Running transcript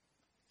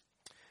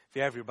If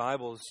you have your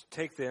Bibles,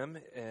 take them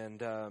and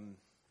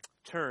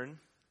turn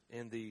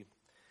to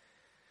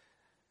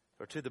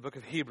the book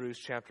of Hebrews,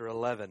 chapter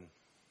 11.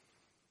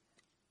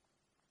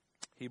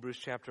 Hebrews,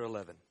 chapter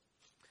 11.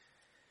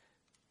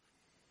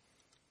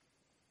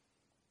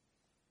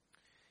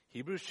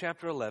 Hebrews,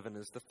 chapter 11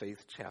 is the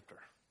faith chapter.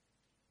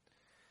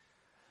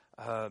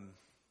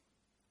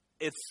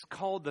 It's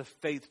called the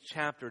faith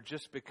chapter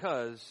just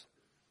because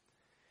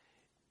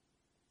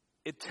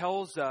it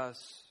tells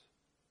us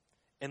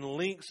and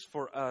links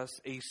for us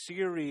a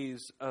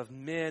series of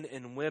men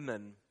and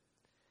women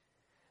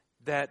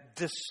that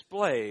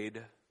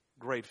displayed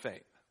great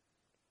faith.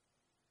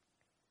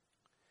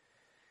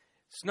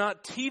 It's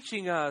not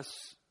teaching us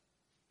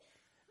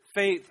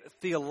faith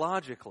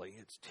theologically.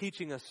 It's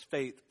teaching us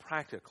faith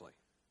practically.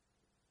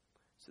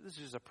 So this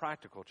is a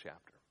practical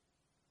chapter.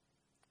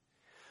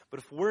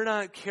 But if we're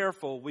not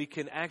careful, we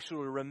can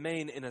actually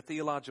remain in a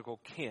theological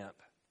camp.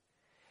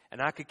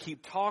 And I could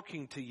keep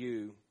talking to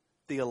you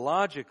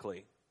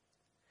theologically,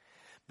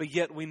 but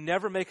yet we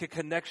never make a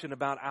connection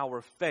about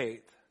our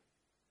faith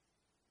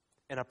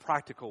in a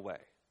practical way.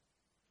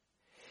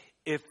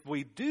 If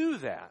we do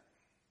that,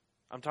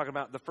 I'm talking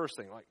about the first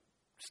thing, like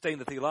stay in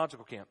the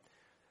theological camp,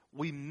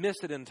 we miss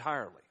it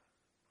entirely.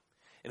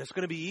 And it's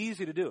going to be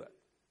easy to do it.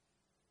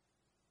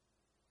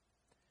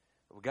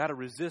 But we've got to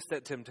resist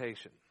that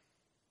temptation.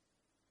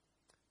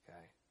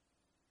 Okay?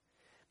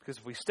 Because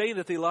if we stay in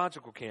the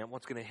theological camp,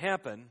 what's going to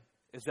happen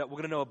is that we're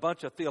going to know a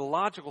bunch of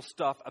theological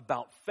stuff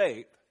about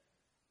faith,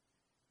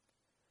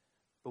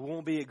 but we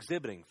won't be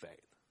exhibiting faith.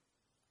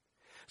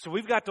 So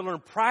we've got to learn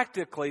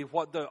practically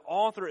what the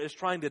author is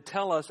trying to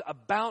tell us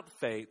about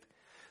faith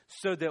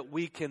so that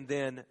we can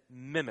then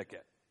mimic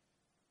it.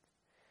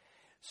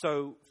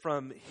 So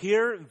from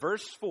here in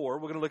verse 4,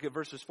 we're going to look at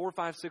verses 4,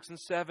 5, 6, and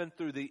 7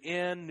 through the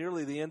end,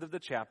 nearly the end of the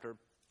chapter.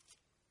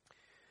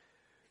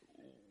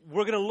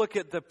 We're going to look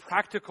at the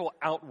practical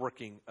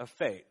outworking of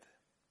faith.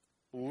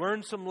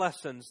 Learn some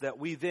lessons that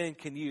we then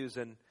can use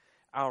in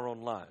our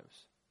own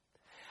lives.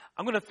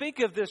 I'm going to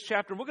think of this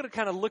chapter, and we're going to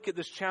kind of look at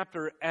this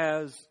chapter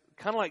as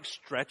kind of like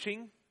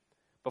stretching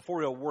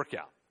before a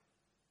workout.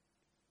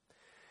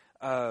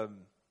 I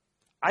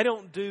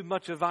don't do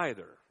much of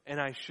either,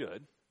 and I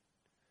should.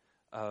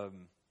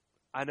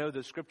 I know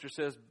the scripture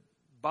says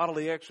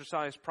bodily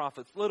exercise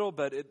profits little,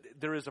 but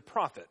there is a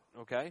profit,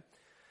 okay?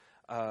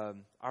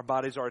 Our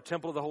bodies are a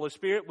temple of the Holy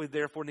Spirit. We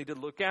therefore need to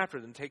look after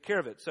it and take care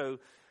of it. So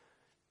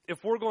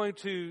if we're going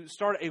to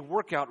start a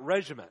workout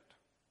regimen,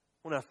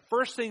 one of the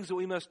first things that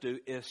we must do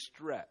is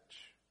stretch.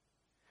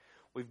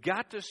 We've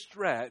got to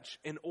stretch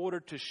in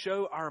order to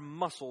show our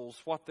muscles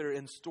what they're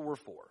in store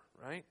for,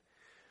 right?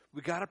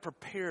 We've got to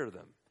prepare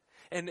them.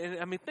 And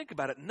I mean, think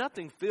about it.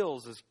 Nothing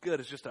feels as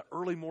good as just an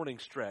early morning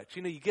stretch.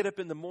 You know, you get up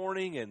in the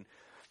morning and,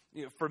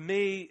 you know, for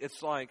me,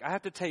 it's like I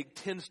have to take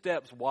 10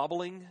 steps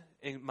wobbling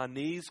and my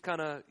knees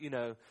kind of, you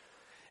know,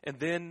 and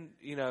then,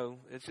 you know,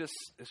 it's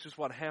just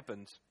what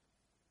happens.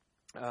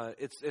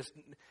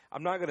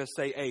 I'm not going to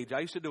say age. I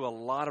used to do a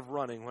lot of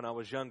running when I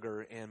was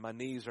younger, and my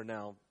knees are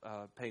now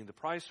paying the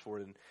price for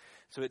it. And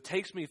so it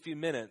takes me a few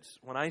minutes.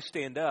 When I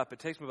stand up, it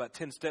takes me about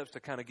 10 steps to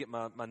kind of get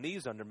my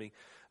knees under me,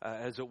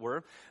 as it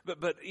were.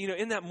 But you know,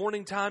 in that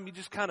morning time, you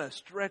just kind of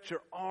stretch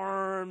your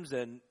arms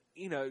and,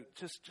 you know,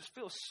 just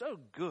feels so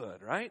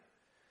good, right?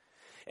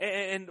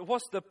 And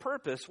what's the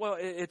purpose? Well,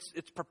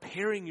 it's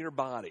preparing your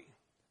body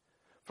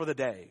for the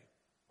day,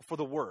 for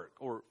the work,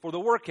 or for the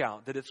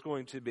workout that it's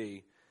going to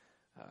be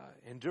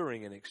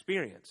enduring and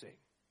experiencing.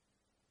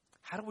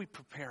 How do we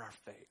prepare our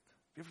faith?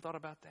 Have you ever thought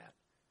about that?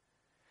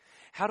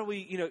 How do we,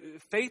 you know,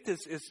 faith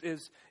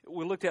is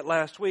we looked at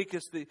last week,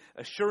 is the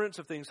assurance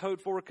of things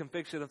hoped for,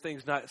 conviction of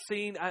things not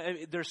seen. I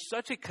mean, there's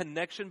such a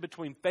connection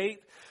between faith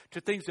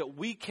to things that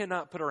we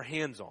cannot put our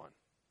hands on.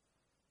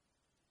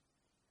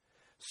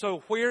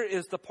 So where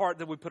is the part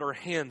that we put our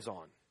hands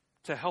on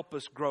to help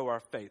us grow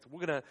our faith?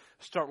 We're going to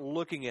start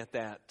looking at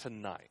that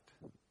tonight.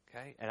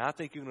 Okay? And I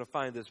think you're going to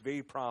find this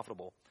very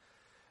profitable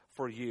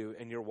for you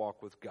in your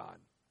walk with God.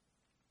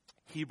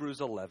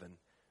 Hebrews 11,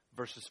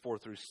 verses 4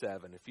 through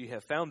 7. If you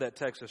have found that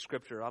text of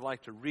Scripture, I'd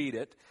like to read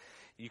it.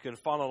 You can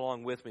follow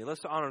along with me.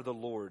 Let's honor the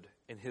Lord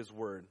in His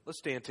Word. Let's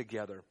stand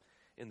together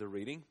in the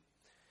reading.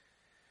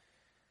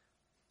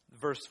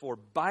 Verse 4,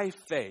 by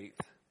faith,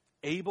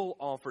 Abel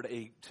offered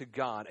to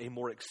God a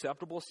more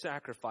acceptable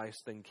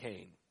sacrifice than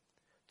Cain,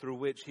 through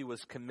which he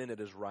was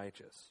commended as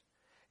righteous.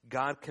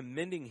 God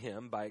commending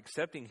him by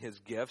accepting his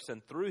gifts,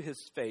 and through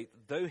his faith,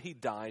 though he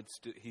died,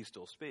 he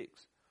still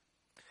speaks.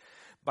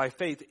 By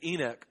faith,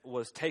 Enoch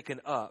was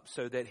taken up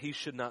so that he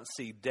should not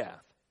see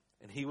death,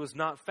 and he was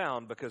not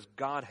found because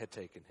God had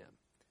taken him.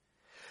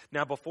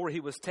 Now, before he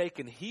was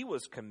taken, he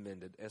was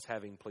commended as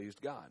having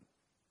pleased God.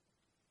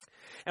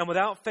 And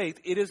without faith,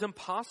 it is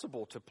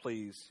impossible to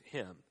please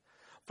him.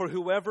 For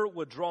whoever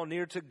would draw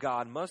near to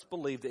God must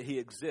believe that he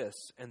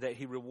exists and that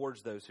he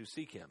rewards those who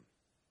seek him.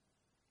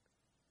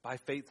 By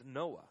faith,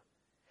 Noah,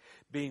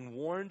 being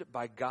warned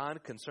by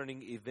God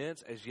concerning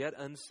events as yet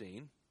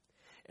unseen,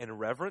 in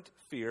reverent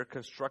fear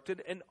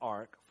constructed an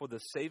ark for the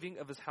saving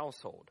of his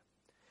household.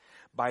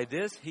 By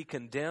this he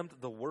condemned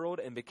the world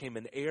and became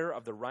an heir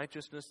of the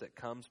righteousness that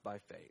comes by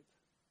faith.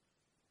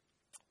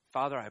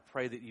 Father, I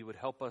pray that you would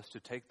help us to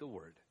take the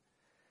word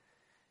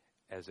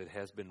as it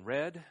has been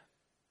read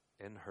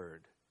and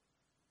heard,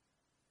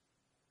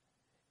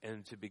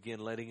 and to begin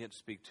letting it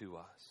speak to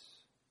us.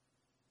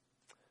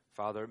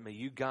 Father, may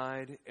you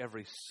guide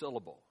every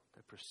syllable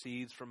that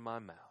proceeds from my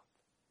mouth.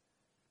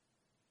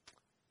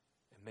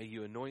 And may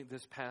you anoint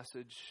this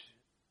passage,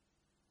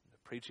 the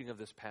preaching of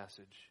this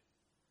passage,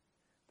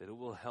 that it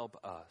will help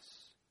us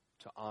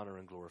to honor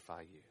and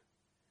glorify you.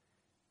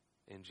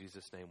 In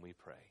Jesus' name we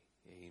pray.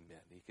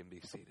 Amen. You can be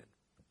seated.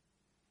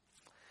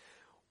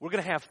 We're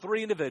going to have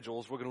three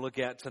individuals we're going to look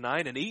at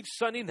tonight, and each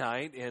Sunday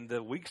night and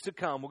the weeks to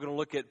come, we're going to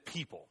look at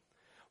people.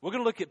 We're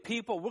going to look at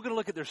people. We're going to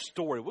look at their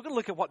story. We're going to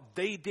look at what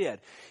they did.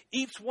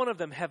 Each one of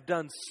them have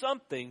done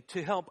something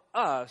to help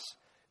us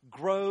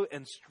grow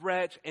and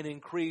stretch and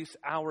increase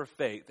our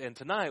faith. And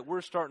tonight,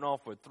 we're starting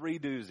off with three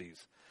doozies.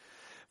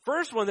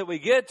 First one that we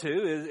get to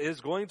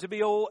is going to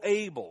be old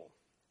Abel.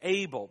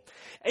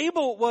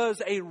 Abel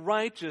was a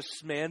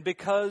righteous man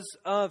because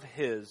of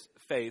his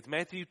faith.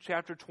 Matthew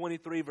chapter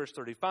 23, verse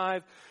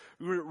 35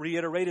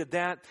 reiterated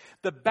that.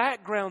 The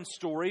background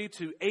story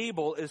to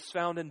Abel is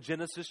found in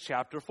Genesis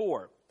chapter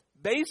 4.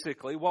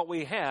 Basically, what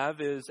we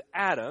have is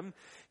Adam,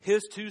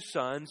 his two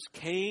sons,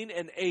 Cain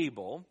and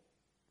Abel.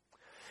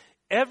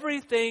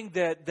 Everything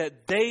that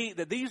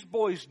these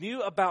boys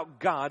knew about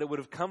God, it would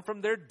have come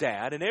from their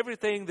dad, and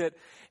everything that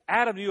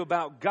Adam knew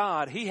about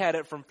God, he had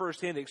it from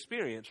firsthand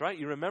experience, right?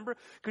 You remember?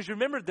 Because you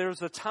remember there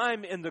was a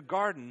time in the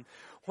garden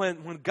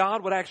when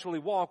God would actually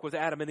walk with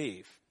Adam and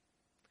Eve.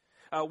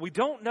 We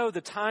don't know the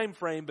time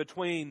frame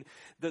between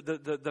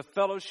the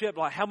fellowship,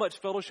 like how much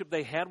fellowship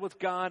they had with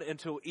God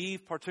until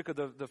Eve partook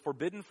of the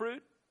forbidden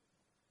fruit.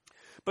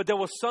 But there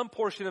was some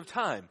portion of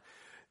time.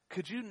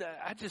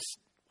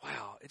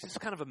 Wow, it's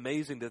just kind of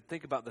amazing to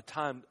think about the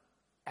time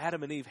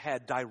Adam and Eve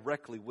had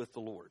directly with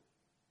the Lord.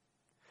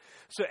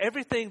 So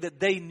everything that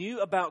they knew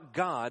about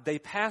God, they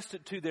passed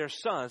it to their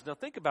sons. Now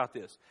think about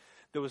this.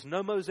 There was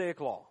no Mosaic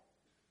law.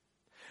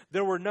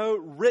 There were no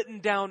written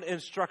down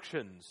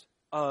instructions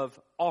of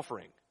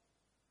offering.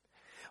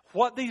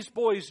 What these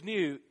boys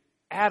knew,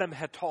 Adam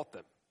had taught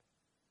them.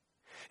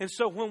 And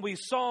so when we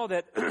saw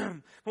that,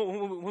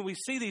 when we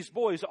see these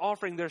boys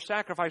offering their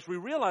sacrifice, we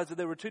realize that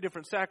there were two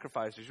different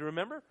sacrifices. You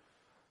remember?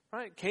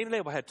 Right? Cain and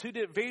Abel had two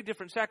very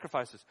different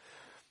sacrifices.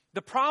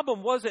 The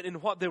problem wasn't in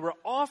what they were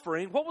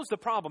offering. What was the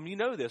problem? You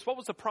know this. What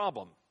was the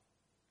problem?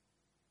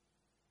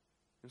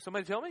 Can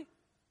somebody tell me?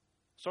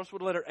 Starts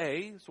with the letter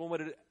A. It's one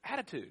with an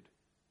attitude.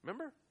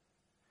 Remember?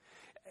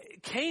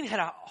 Cain had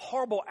a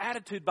horrible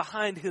attitude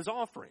behind his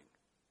offering.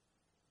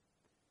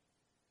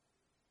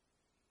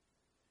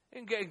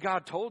 And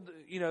God told,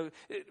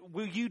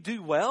 will you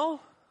do well?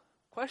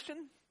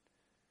 Question.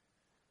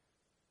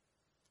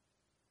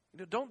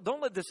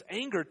 Don't let this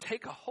anger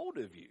take a hold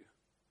of you.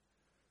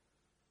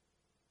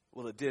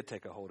 Well, it did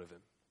take a hold of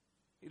him.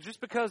 Just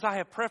because I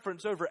have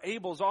preference over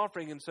Abel's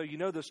offering, and so you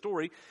know the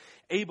story,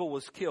 Abel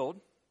was killed.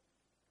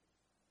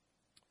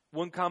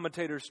 One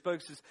commentator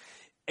says,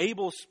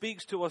 Abel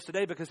speaks to us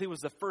today because he was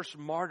the first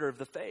martyr of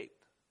the faith.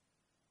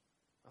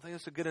 I think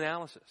that's a good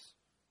analysis.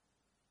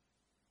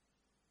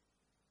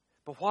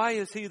 But why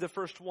is he the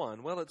first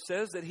one? Well, it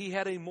says that he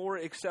had a more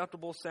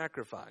acceptable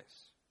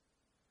sacrifice.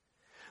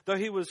 Though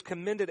he was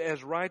commended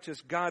as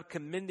righteous, God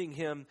commending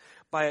him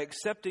by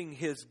accepting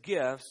his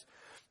gifts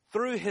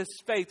through his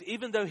faith,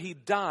 even though he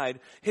died,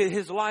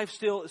 his life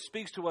still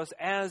speaks to us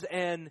as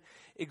an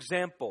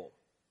example.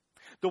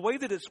 The way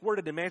that it's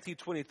worded in Matthew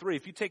 23,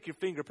 if you take your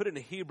finger, put it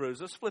in Hebrews,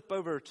 let's flip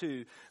over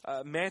to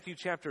Matthew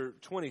chapter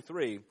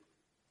 23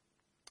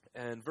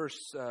 and verse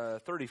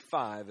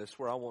 35 is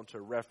where I want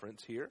to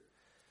reference here.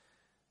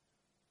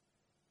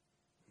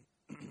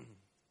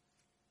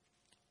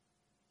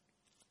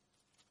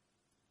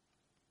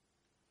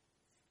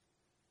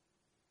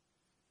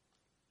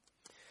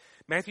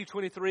 Matthew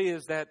 23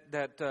 is that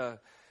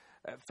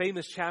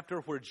famous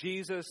chapter where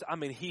Jesus,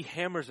 he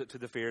hammers it to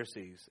the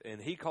Pharisees.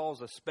 And he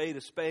calls a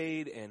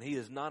spade, and he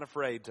is not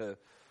afraid to,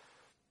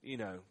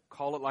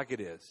 call it like it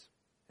is.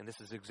 And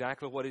this is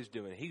exactly what he's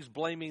doing. He's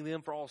blaming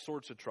them for all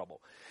sorts of trouble.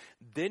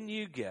 Then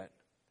you get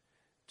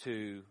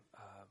to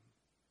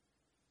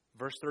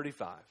verse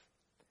 35.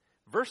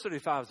 Verse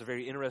 35 is a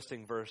very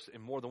interesting verse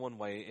in more than one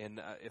way.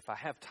 And if I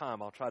have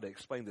time, I'll try to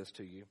explain this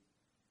to you.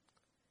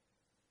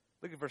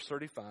 Look at verse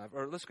 35,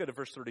 or let's go to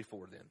verse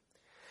 34 then.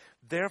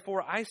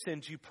 Therefore I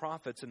send you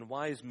prophets and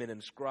wise men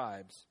and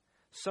scribes,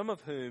 some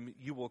of whom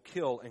you will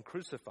kill and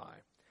crucify.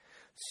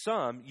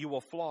 Some you will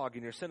flog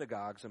in your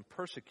synagogues and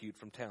persecute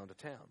from town to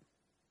town.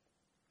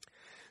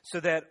 So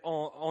that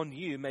on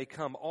you may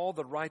come all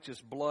the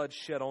righteous blood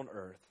shed on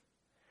earth,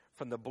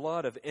 from the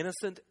blood of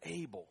innocent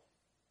Abel.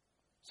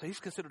 So he's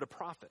considered a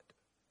prophet.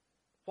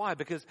 Why?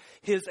 Because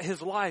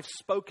his life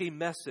spoke a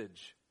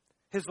message.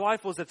 His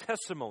life was a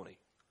testimony.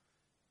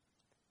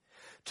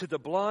 To the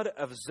blood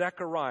of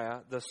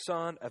Zechariah, the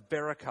son of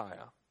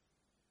Berechiah,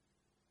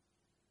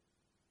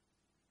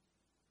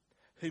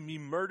 whom you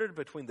murdered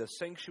between the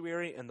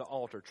sanctuary and the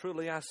altar.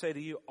 Truly I say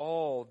to you,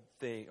 all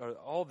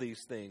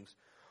these things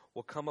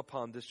will come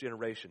upon this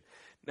generation.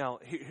 Now,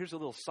 here's a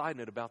little side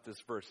note about this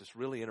verse. It's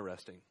really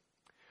interesting.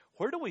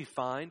 What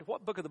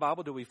book of the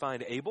Bible do we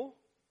find Abel?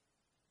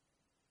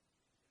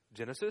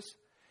 Genesis.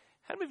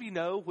 How many of you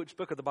know which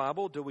book of the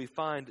Bible do we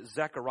find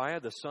Zechariah,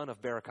 the son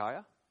of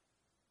Berechiah?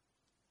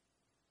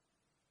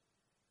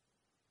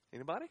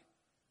 Anybody?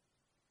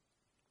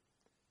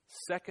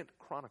 2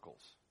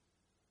 Chronicles.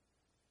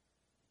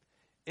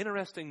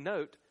 Interesting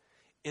note,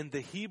 in the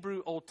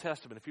Hebrew Old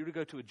Testament, if you were to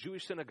go to a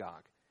Jewish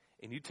synagogue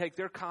and you take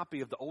their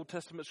copy of the Old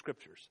Testament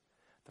scriptures,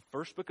 the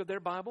first book of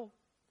their Bible,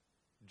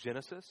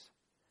 Genesis,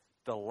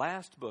 the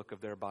last book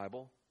of their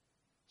Bible,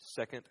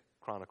 2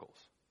 Chronicles.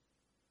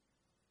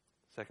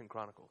 2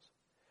 Chronicles.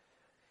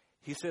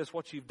 He says,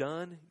 what you've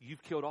done,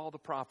 you've killed all the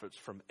prophets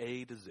from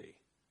A to Z.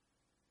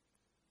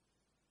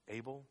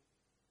 Abel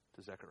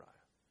to Zechariah.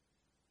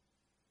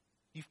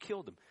 You've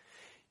killed them.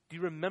 Do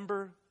you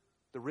remember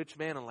the rich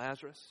man and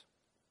Lazarus?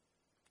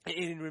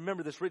 And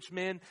remember this rich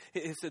man,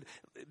 he said,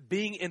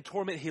 being in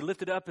torment, he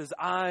lifted up his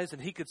eyes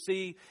and he could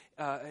see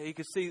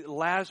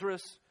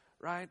Lazarus,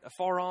 right,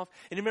 afar off.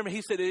 And remember,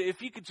 he said,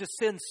 if you could just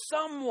send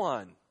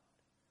someone.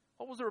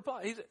 What was the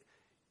reply? He said,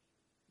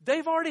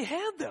 they've already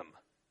had them.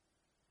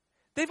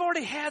 They've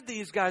already had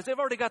these guys. They've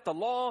already got the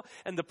law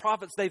and the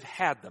prophets. They've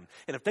had them.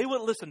 And if they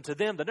wouldn't listen to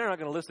them, then they're not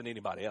going to listen to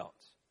anybody else.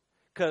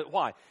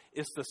 Why?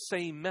 It's the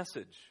same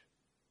message.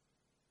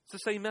 It's the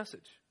same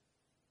message.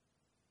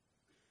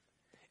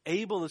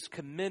 Abel is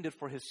commended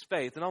for his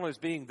faith, and not only as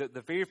being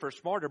the very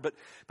first martyr, but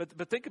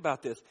think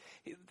about this.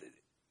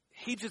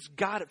 He just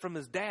got it from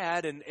his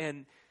dad,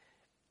 and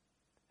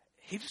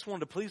he just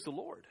wanted to please the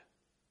Lord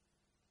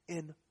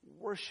in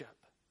worship.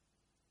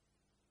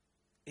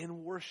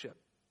 In worship.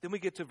 Then we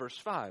get to verse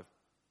 5.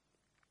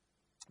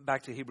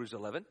 Back to Hebrews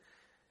 11.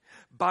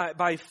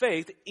 By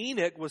faith,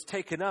 Enoch was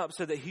taken up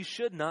so that he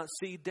should not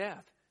see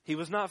death. He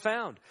was not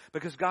found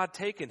because God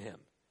taken him.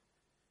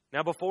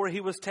 Now, before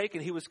he was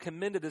taken, he was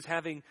commended as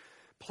having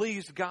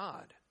pleased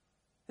God.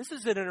 This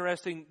is an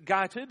interesting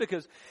guy, too,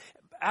 because,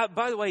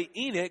 by the way,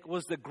 Enoch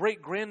was the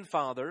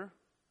great-grandfather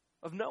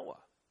of Noah.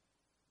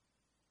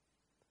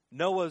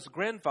 Noah's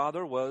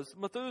grandfather was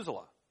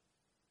Methuselah.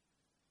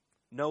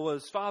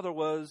 Noah's father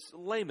was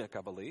Lamech,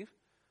 I believe.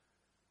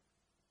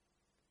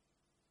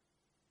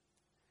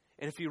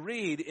 And if you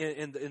read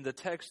in the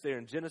text there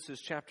in Genesis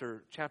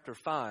chapter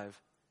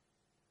 5,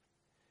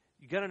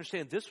 you got to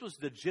understand this was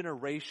the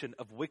generation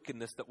of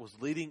wickedness that was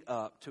leading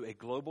up to a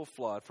global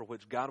flood for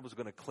which God was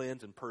going to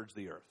cleanse and purge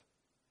the earth.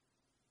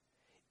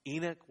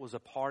 Enoch was a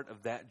part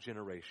of that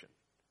generation.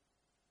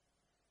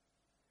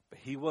 But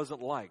he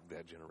wasn't like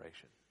that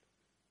generation.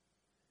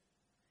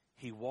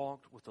 He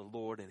walked with the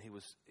Lord and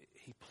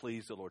he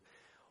pleased the Lord.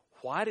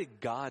 Why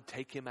did God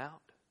take him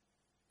out?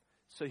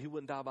 So he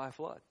wouldn't die by a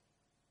flood.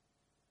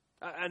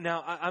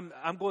 Now,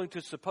 I'm going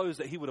to suppose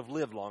that he would have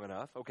lived long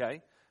enough,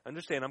 okay?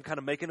 Understand, I'm kind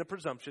of making a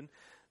presumption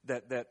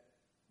that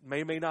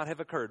may or may not have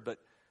occurred,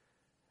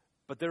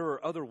 but there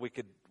are other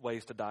wicked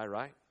ways to die,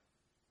 right?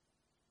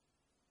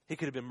 He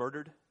could have been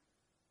murdered,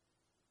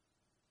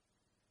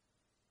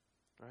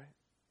 right?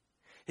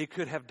 He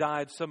could have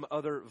died some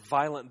other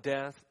violent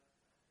death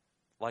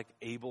like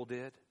Abel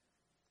did.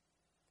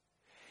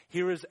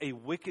 Here is a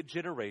wicked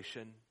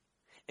generation.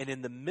 And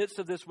in the midst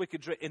of this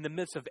in the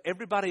midst of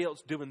everybody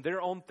else doing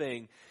their own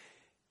thing,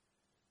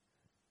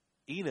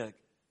 Enoch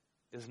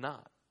is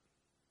not.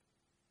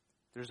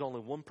 There's only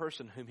one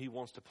person whom he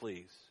wants to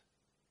please.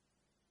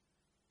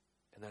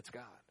 And that's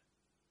God.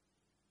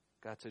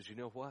 God says, you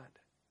know what?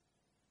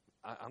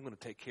 I'm going to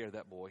take care of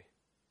that boy.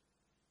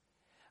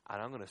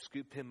 And I'm going to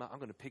scoop him up. I'm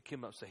going to pick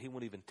him up so he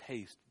won't even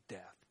taste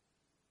death.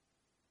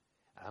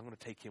 And I'm going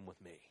to take him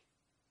with me.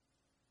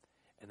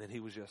 And then he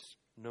was just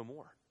no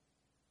more.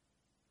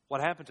 What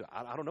happened to him?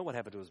 I don't know what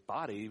happened to his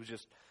body. He was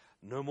just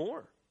no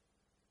more.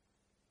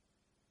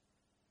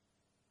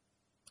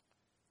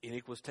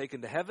 Enoch was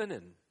taken to heaven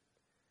and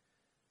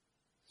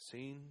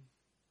seen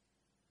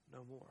no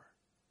more.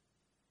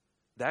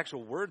 The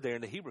actual word there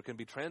in the Hebrew can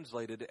be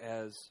translated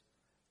as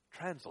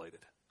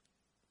translated.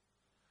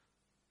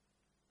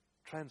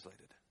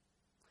 Translated.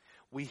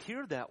 We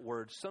hear that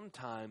word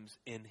sometimes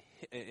in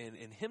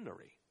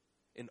hymnary.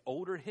 In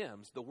older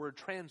hymns, the word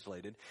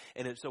translated,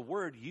 and it's a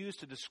word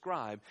used to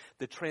describe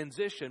the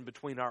transition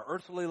between our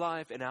earthly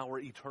life and our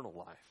eternal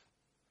life.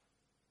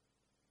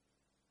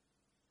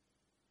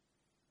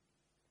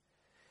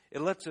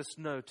 It lets us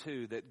know,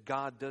 too, that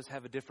God does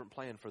have a different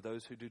plan for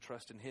those who do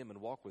trust in Him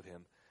and walk with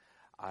Him.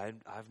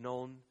 I've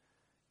known,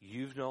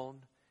 you've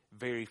known,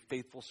 very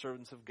faithful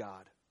servants of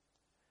God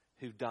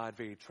who've died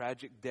very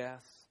tragic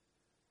deaths,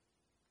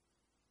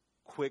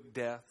 quick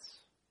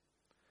deaths,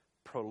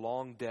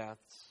 prolonged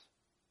deaths,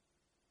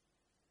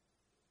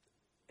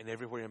 and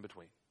everywhere in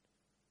between.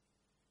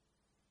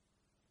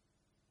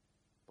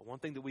 But one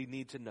thing that we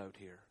need to note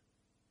here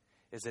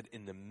is that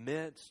in the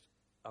midst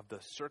of the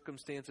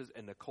circumstances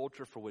and the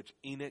culture for which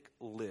Enoch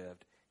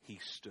lived, he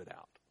stood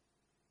out.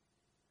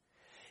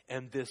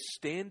 And this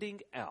standing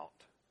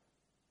out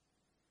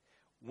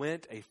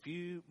went a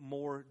few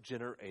more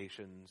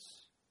generations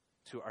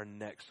to our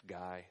next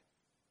guy,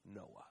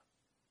 Noah.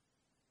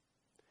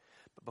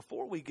 But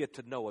before we get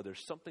to Noah,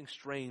 there's something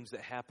strange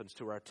that happens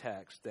to our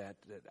text that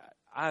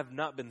I've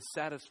not been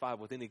satisfied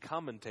with any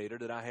commentator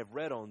that I have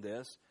read on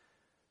this.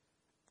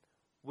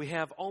 We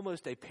have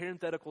almost a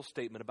parenthetical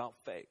statement about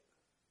faith.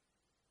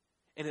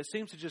 And it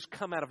seems to just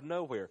come out of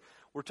nowhere.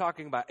 We're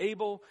talking about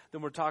Abel,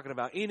 then we're talking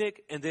about Enoch,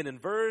 and then in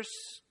verse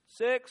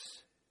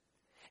 6,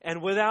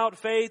 and without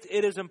faith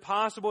it is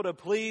impossible to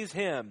please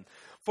him.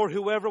 For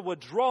whoever would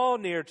draw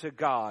near to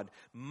God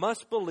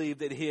must believe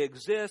that he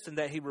exists and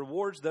that he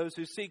rewards those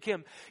who seek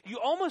him. You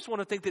almost want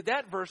to think that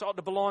that verse ought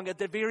to belong at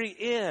the very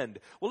end.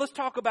 Well, let's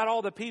talk about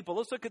all the people.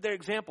 Let's look at their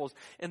examples.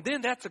 And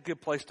then that's a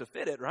good place to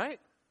fit it, right?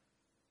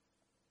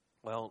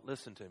 Well,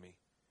 listen to me.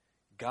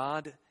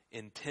 God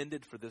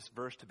intended for this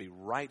verse to be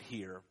right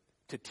here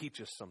to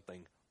teach us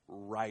something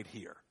right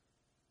here.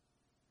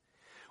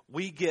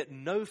 We get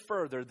no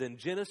further than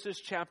Genesis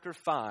chapter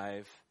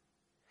 5,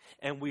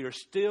 and we are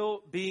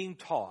still being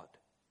taught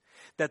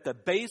that the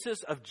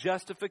basis of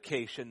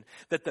justification,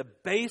 that the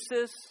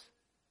basis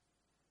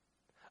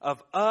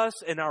of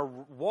us and our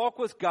walk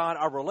with God,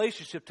 our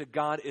relationship to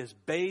God, is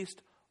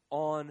based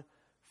on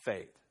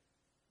faith.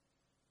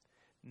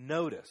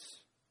 Notice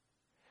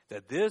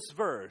that this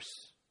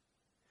verse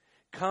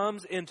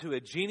comes into a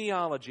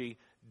genealogy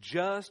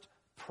just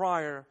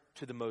prior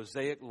to the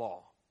Mosaic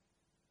Law,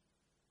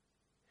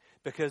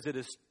 because it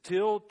is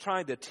still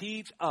trying to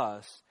teach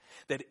us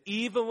that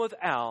even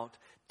without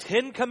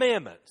 10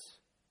 commandments,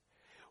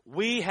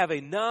 we have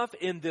enough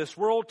in this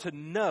world to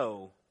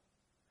know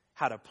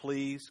how to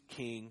please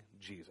King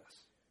Jesus.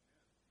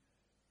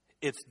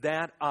 It's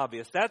that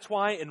obvious. That's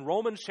why in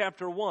Romans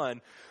chapter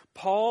 1,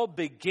 Paul,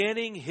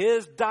 beginning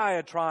his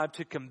diatribe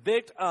to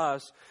convict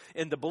us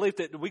in the belief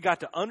that we got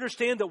to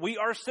understand that we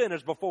are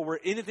sinners before we're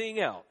anything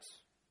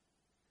else,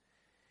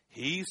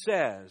 he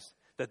says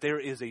that there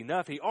is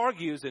enough. He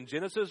argues in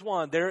Genesis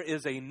 1, there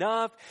is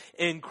enough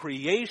in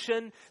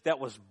creation that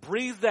was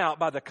breathed out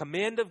by the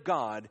command of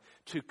God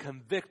to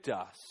convict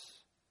us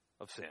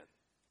of sin.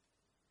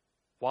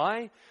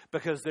 Why?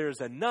 Because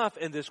there's enough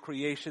in this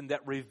creation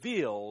that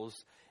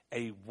reveals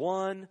a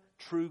one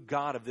true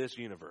God of this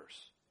universe,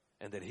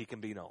 and that he can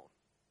be known.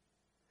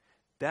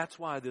 That's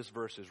why this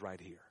verse is right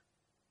here.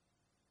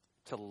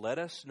 To let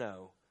us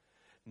know,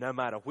 no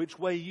matter which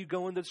way you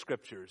go in the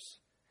Scriptures,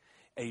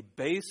 a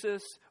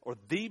basis or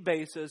the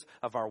basis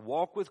of our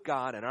walk with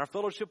God and our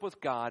fellowship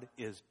with God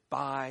is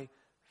by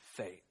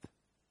faith.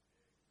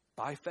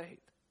 By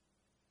faith.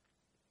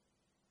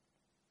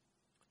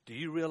 Do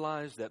you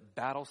realize that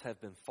battles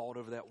have been fought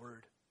over that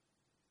word?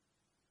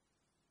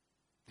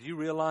 Do you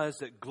realize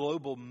that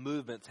global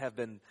movements have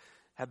been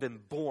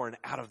born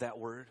out of that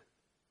word?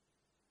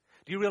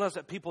 Do you realize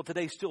that people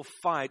today still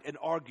fight and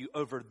argue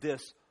over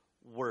this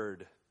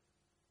word?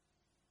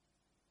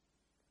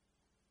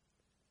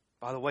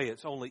 By the way,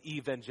 it's only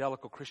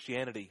evangelical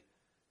Christianity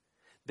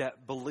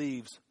that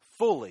believes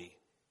fully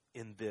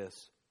in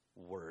this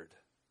word.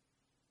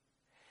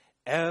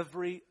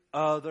 Every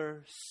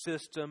other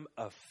system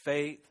of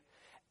faith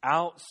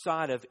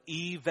outside of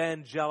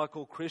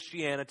evangelical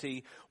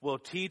Christianity will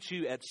teach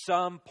you at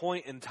some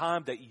point in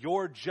time that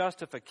your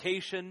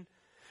justification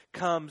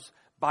comes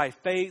by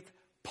faith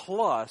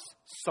plus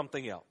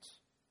something else.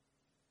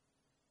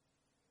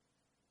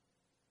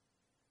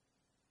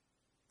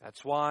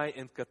 That's why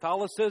in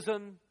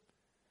Catholicism,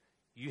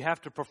 you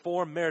have to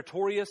perform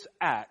meritorious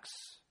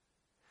acts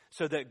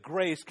so that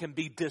grace can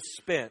be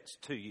dispensed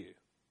to you.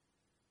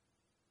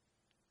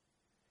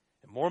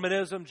 In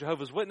Mormonism,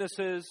 Jehovah's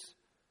Witnesses,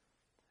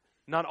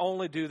 not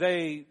only do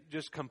they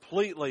just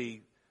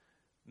completely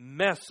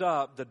mess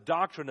up the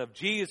doctrine of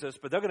Jesus,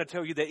 but they're going to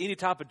tell you that any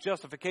type of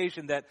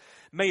justification that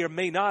may or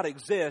may not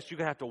exist, you're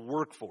going to have to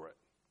work for it.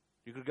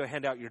 You're going to go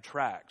hand out your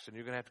tracts, and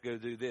you're going to have to go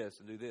do this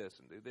and do this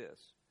and do this,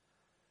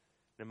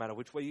 no matter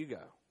which way you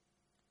go.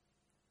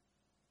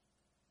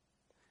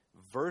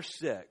 Verse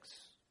 6,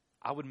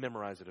 I would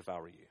memorize it if I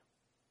were you.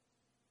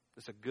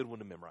 It's a good one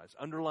to memorize.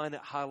 Underline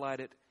it,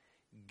 highlight it,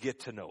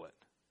 get to know it.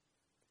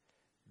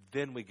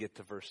 Then we get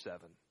to verse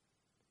 7.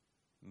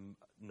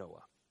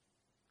 Noah.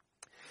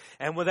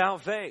 And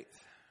without faith,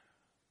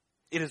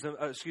 it is,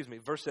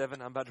 verse 7,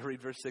 I'm about to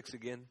read verse 6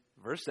 again.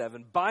 Verse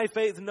 7, by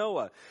faith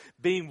Noah,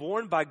 being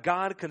warned by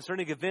God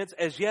concerning events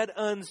as yet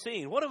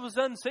unseen. What was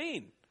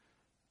unseen?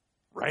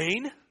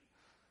 Rain?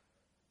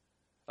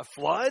 A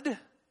flood?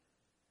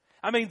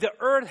 I mean, the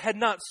earth had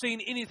not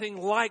seen anything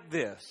like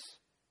this.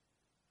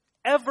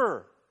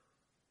 Ever.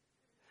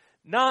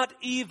 Not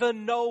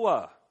even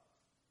Noah.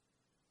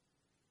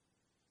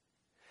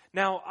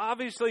 Now,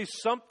 obviously,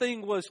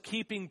 something was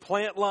keeping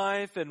plant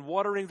life and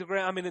watering the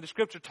ground. I mean, the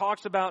Scripture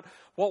talks about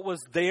what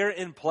was there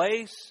in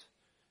place.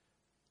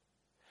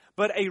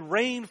 But a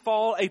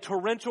rainfall, a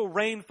torrential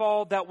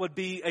rainfall that would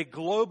be a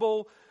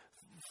global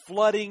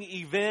flooding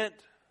event.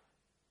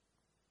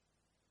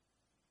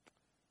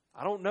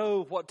 I don't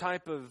know what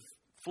type of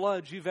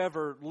floods you've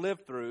ever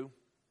lived through.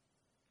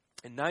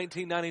 In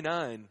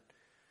 1999,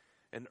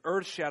 An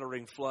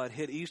earth-shattering flood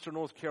hit eastern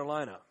North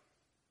Carolina.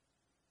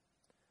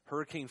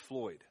 Hurricane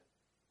Floyd.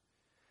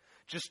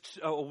 Just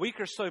a week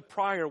or so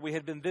prior, we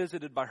had been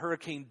visited by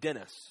Hurricane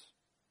Dennis.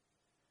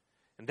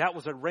 And that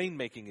was a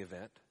rain-making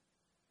event.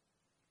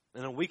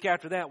 And a week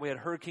after that, we had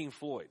Hurricane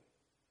Floyd.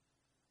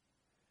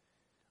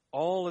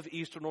 All of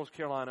eastern North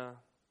Carolina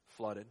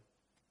flooded.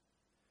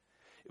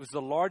 It was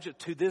the largest,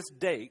 to this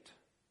date,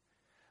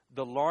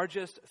 the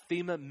largest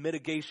FEMA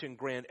mitigation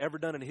grant ever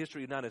done in the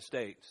history of the United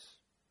States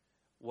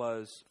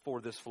was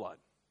for this flood,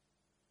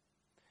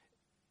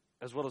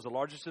 as well as the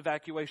largest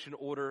evacuation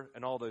order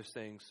and all those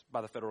things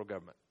by the federal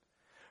government.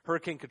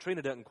 Hurricane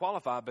Katrina doesn't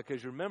qualify because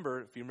if you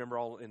remember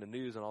all in the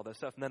news and all that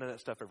stuff, none of that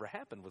stuff ever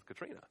happened with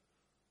Katrina,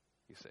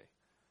 you see.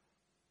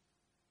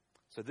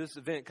 So this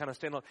event kind of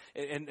stand alone,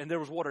 and there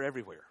was water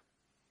everywhere.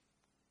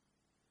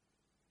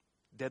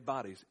 Dead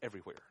bodies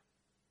everywhere.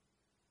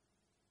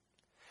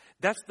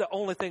 That's the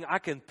only thing I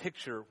can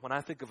picture when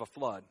I think of a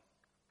flood.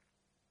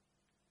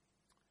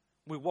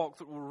 We're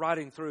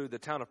riding through the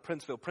town of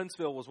Princeville.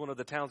 Princeville was one of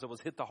the towns that was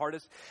hit the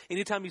hardest.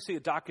 Anytime you see a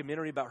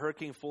documentary about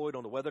Hurricane Floyd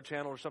on the Weather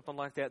Channel or something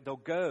like that, they'll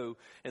go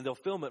and they'll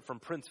film it from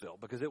Princeville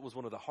because it was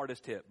one of the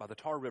hardest hit by the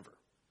Tar River.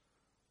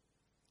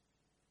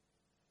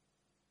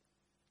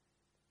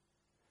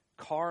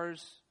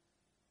 Cars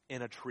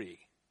in a tree.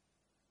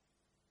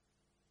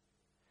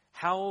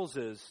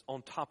 Houses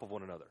on top of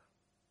one another.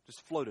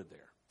 Just floated there.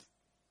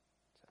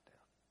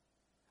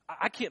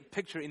 I can't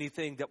picture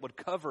anything that would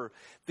cover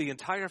the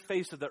entire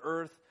face of the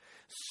earth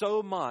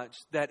so much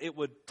that it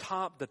would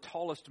top the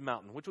tallest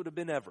mountain, which would have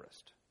been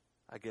Everest,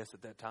 I guess,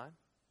 at that time.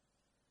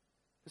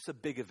 It's a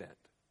big event.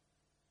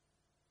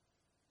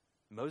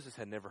 Moses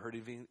had never heard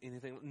of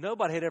anything.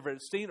 Nobody had ever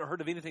seen or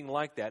heard of anything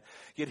like that.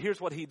 Yet here's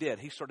what he did.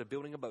 He started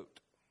building a boat.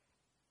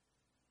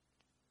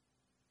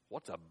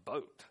 What's a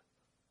boat?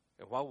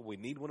 And why would we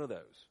need one of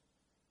those?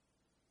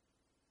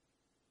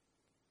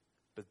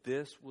 But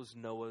this was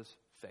Noah's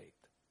faith.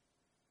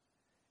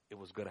 It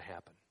was going to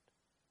happen.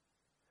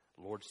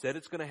 The Lord said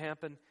it's going to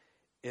happen.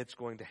 It's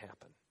going to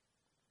happen.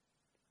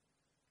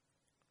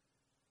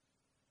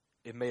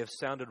 It may have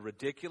sounded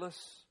ridiculous,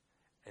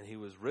 and he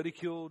was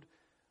ridiculed.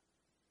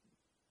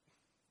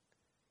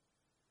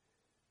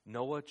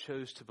 Noah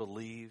chose to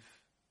believe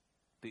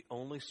the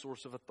only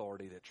source of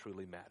authority that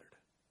truly mattered.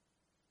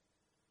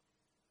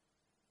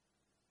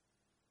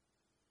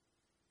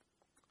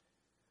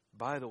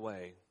 By the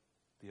way,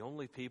 the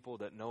only people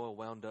that Noah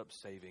wound up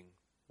saving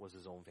was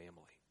his own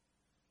family.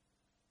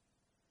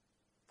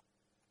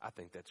 I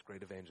think that's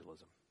great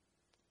evangelism.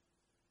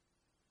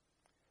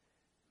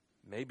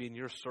 Maybe in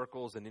your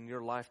circles and in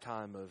your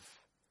lifetime of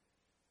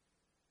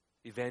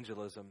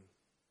evangelism,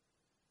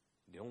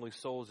 the only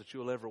souls that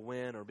you'll ever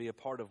win or be a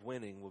part of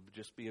winning will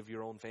just be of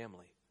your own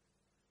family.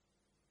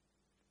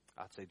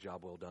 I'd say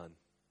job well done.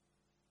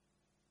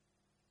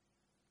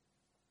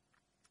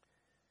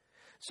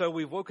 So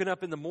we've woken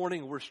up in the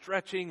morning, we're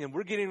stretching, and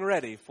we're getting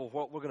ready for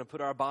what we're going to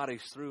put our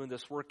bodies through in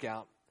this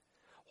workout.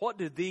 What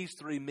did these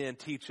three men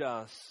teach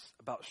us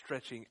about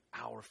stretching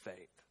our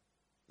faith?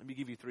 Let me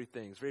give you three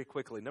things very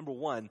quickly. Number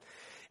one,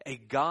 a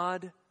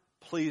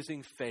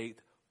God-pleasing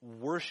faith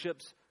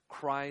worships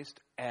Christ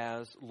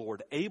as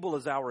Lord. Abel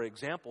is our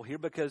example here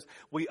because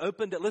we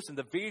opened it. Listen,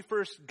 the very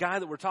first guy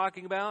that we're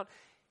talking about,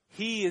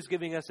 he is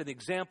giving us an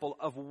example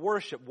of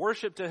worship.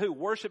 Worship to who?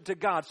 Worship to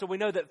God. So we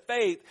know that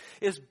faith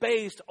is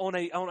based on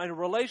a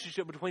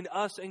relationship between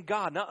us and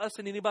God, not us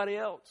and anybody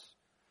else.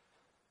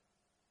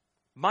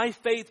 My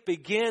faith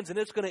begins and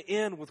it's going to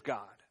end with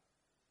God.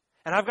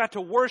 And I've got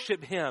to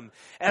worship Him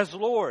as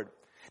Lord.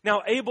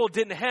 Now, Abel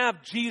didn't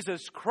have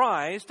Jesus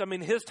Christ. I mean,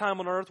 his time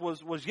on earth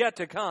was yet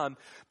to come.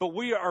 But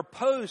we are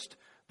post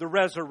the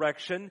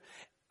resurrection.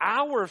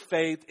 Our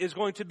faith is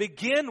going to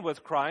begin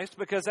with Christ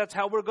because that's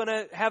how we're going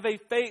to have a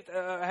faith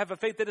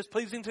that is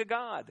pleasing to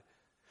God.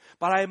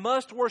 But I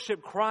must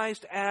worship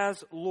Christ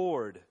as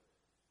Lord.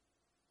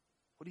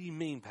 What do you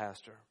mean,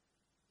 Pastor?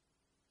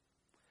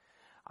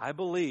 I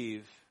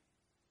believe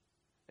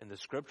in the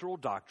scriptural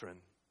doctrine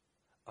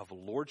of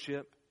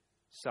lordship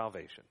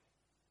salvation.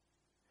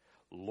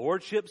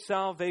 Lordship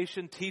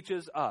salvation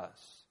teaches us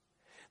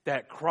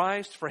that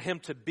Christ, for Him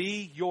to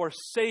be your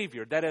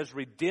Savior, that is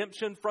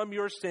redemption from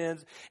your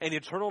sins and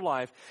eternal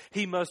life,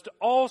 He must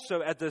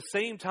also at the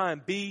same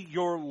time be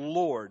your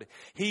Lord.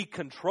 He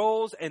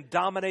controls and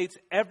dominates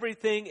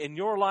everything in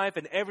your life,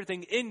 and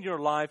everything in your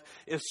life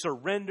is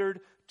surrendered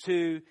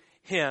to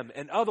Him.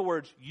 In other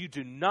words, you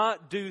do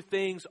not do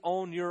things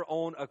on your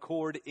own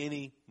accord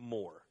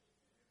anymore.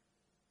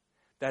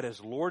 That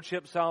is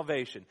lordship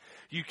salvation.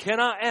 You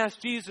cannot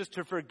ask Jesus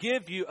to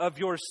forgive you of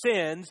your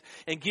sins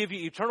and give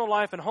you eternal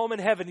life and home in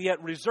heaven,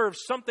 yet reserve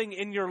something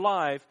in your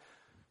life,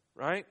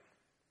 right?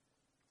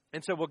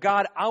 And so, well,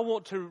 God, I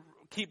want to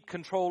keep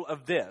control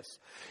of this.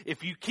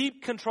 If you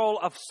keep control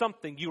of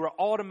something, you are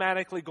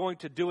automatically going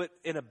to do it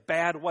in a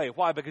bad way.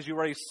 Why? Because you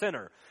are a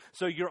sinner.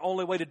 So your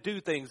only way to do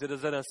things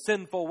is in a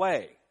sinful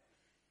way.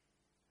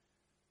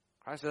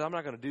 Christ says, I'm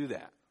not going to do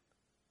that.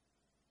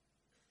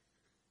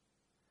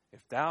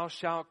 If thou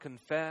shalt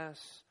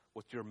confess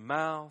with your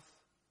mouth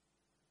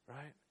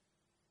right?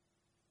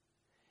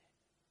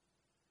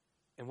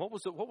 And what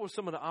were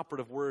some of the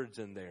operative words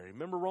in there?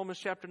 Remember Romans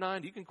chapter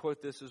 9? You can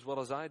quote this as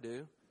well as I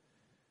do.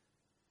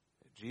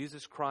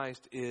 Jesus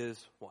Christ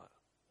is what?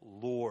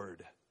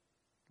 Lord.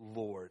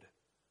 Lord.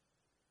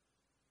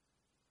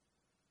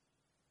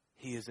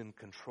 He is in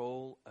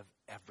control of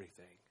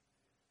everything.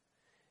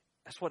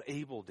 That's what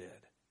Abel did.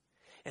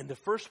 And the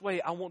first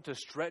way I want to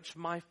stretch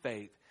my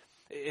faith,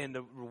 and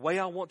the way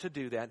I want to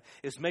do that,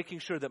 is making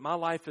sure that my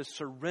life is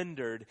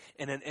surrendered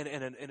in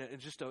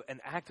just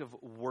an act of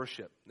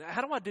worship. Now,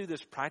 how do I do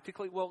this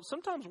practically? Well,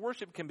 sometimes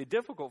worship can be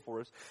difficult for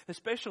us,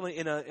 especially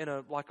in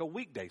a like a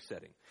weekday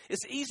setting.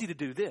 It's easy to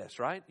do this,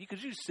 right? You could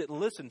just sit and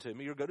listen to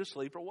me or go to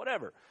sleep or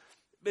whatever.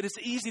 But it's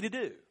easy to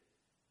do.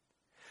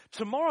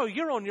 Tomorrow,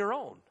 you're on your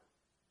own.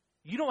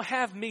 You don't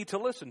have me to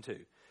listen to.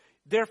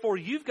 Therefore,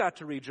 you've got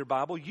to read your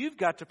Bible. You've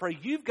got to pray.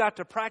 You've got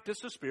to practice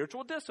the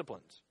spiritual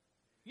disciplines.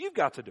 You've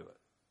got to do it.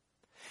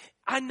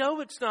 I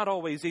know it's not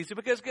always easy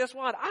because guess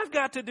what? I've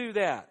got to do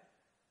that.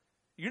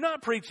 You're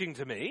not preaching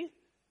to me.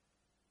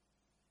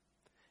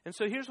 And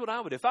so here's what I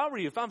would do. If I were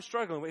you, if I'm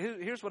struggling,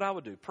 here's what I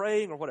would do.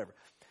 Praying or whatever.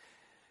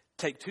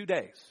 Take 2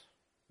 days.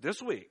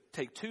 This week,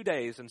 take 2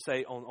 days and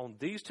say on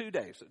these 2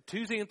 days,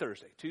 Tuesday and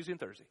Thursday,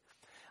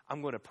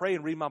 I'm going to pray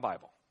and read my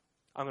Bible.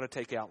 I'm going to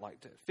take out like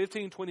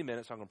 15, 20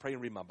 minutes. I'm going to pray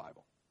and read my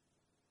Bible.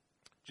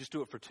 Just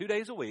do it for 2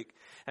 days a week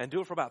and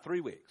do it for about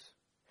 3 weeks.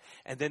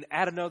 And then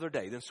add another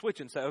day. Then switch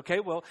and say, okay,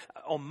 well,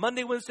 on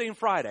Monday, Wednesday, and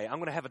Friday, I'm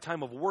going to have a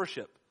time of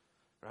worship,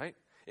 right?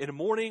 In the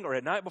morning or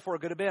at night before I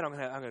go to bed, I'm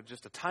going to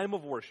just a time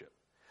of worship.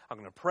 I'm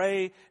going to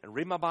pray and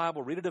read my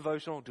Bible, read a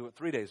devotional, do it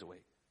 3 days a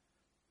week.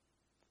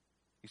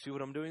 You see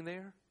what I'm doing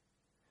there?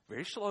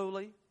 Very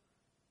slowly.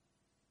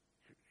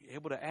 You're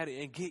able to add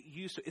it and get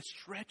used to it. It's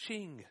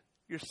stretching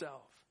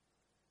yourself.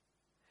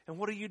 And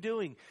what are you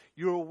doing?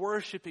 You're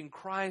worshiping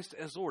Christ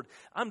as Lord.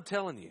 I'm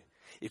telling you,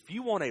 if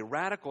you want a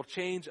radical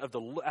change of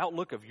the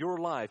outlook of your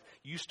life,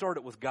 you start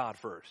it with God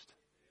first.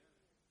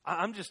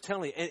 I'm just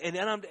telling you,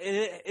 and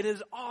it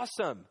is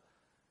awesome.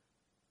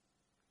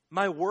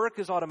 My work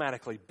is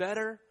automatically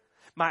better.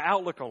 My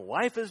outlook on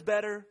life is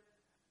better.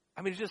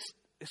 I mean,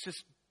 it's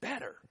just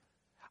better.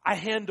 I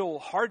handle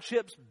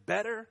hardships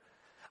better.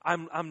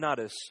 I'm not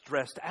as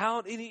stressed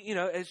out.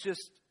 It's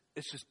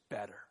just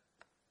better.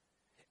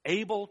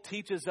 Abel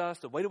teaches us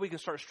the way that we can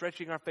start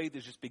stretching our faith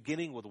is just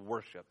beginning with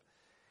worship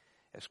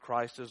as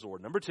Christ is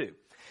Lord. Number 2,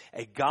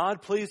 a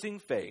God-pleasing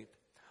faith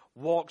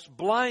walks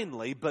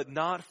blindly but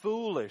not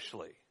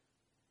foolishly.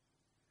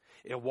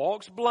 It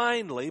walks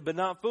blindly but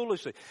not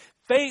foolishly.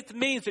 Faith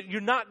means that you're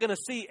not going to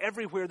see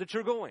everywhere that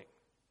you're going.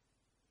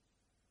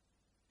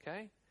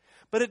 Okay?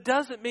 But it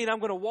doesn't mean I'm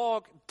going to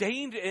walk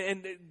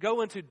and go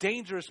into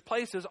dangerous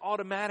places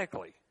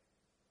automatically.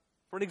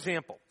 For an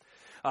example,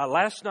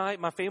 last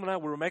night, my family and I,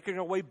 we were making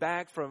our way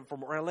back from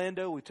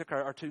Orlando. We took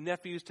our 2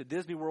 nephews to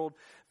Disney World.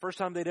 First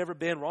time they'd ever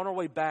been. We're on our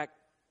way back.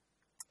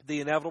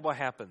 The inevitable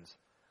happens.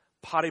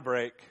 Potty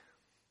break.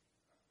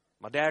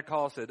 My dad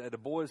called, said, the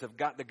boys have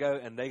got to go,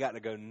 and they got to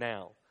go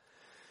now.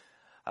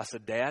 I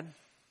said, Dad,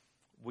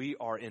 we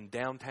are in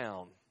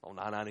downtown on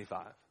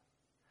I-95.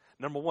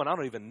 Number 1, I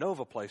don't even know of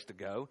a place to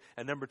go.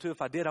 And number 2,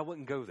 if I did, I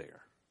wouldn't go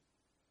there.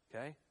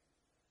 Okay?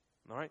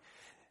 All right?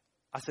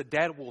 I said,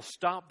 Dad, we'll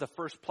stop the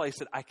first place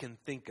that I can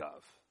think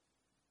of.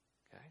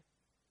 Okay?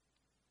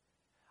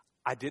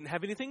 I didn't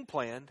have anything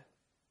planned,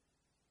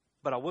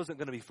 but I wasn't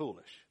going to be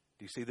foolish.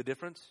 Do you see the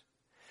difference?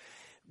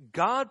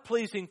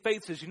 God-pleasing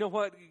faith says, you know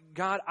what,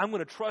 God, I'm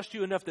going to trust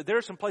you enough that there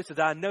are some places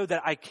that I know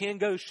that I can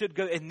go, should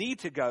go, and need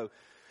to go.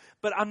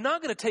 But I'm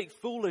not going to take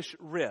foolish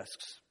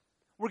risks.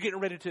 We're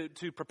getting ready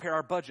to prepare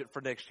our budget for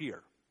next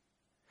year.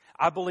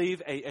 I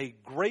believe a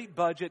great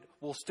budget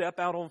will step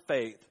out on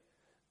faith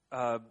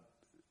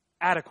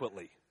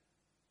adequately.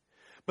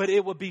 But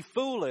it would be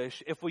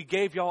foolish if we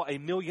gave y'all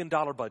 $1 million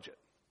budget.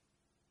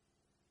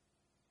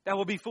 That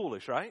would be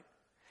foolish, right?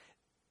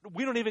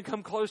 We don't even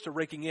come close to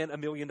raking in $1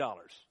 million.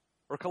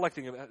 Or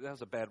collecting, that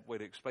was a bad way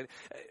to explain it.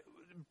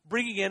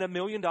 Bringing in $1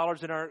 million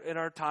in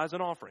our tithes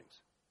and offerings.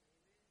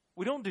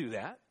 We don't do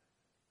that.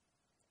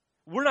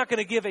 We're not going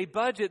to give a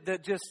budget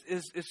that just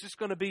is just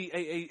going to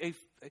be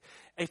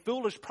a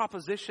foolish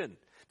proposition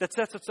that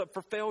sets us up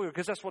for failure,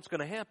 because that's what's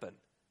going to happen.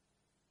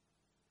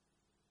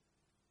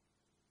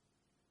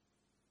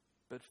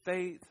 But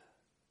faith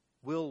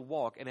will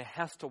walk, and it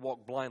has to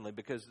walk blindly,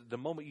 because the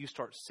moment you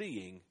start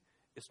seeing,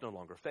 it's no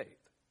longer faith.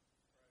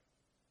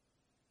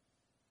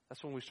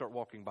 That's when we start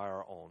walking by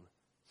our own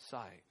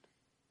sight.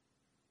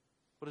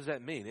 What does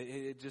that mean?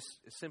 It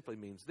simply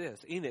means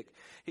this. Enoch,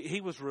 he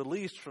was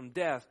released from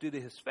death due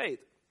to his faith.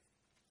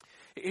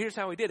 Here's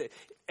how he did it.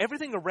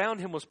 Everything around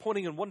him was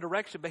pointing in one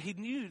direction, but he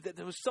knew that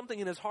there was something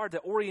in his heart that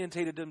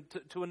orientated him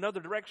to another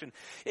direction.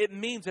 It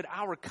means that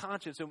our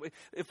conscience, and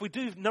if we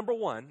do, number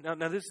 1,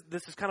 now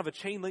this is kind of a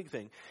chain link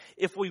thing.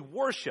 If we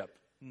worship,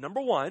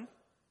 number 1,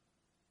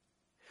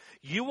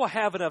 you will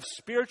have enough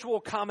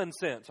spiritual common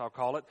sense, I'll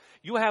call it.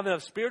 You will have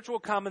enough spiritual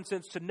common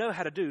sense to know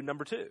how to do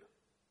number 2.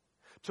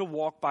 to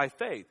walk by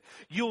faith.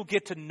 You'll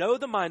get to know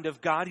the mind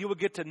of God. You will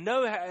get to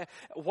know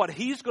what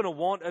He's going to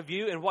want of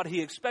you and what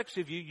He expects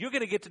of you. You're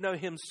going to get to know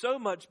Him so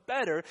much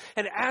better.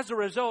 And as a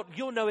result,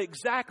 you'll know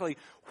exactly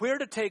where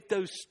to take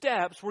those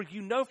steps where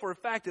you know for a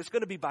fact it's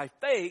going to be by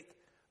faith,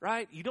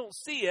 right? You don't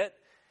see it.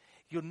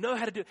 You'll know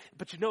how to do it,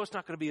 but you know it's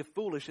not going to be a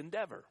foolish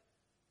endeavor,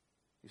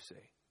 you see.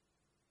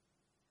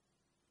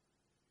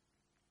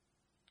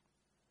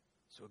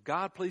 So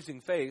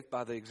God-pleasing faith,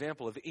 by the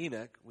example of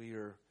Enoch, we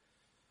are...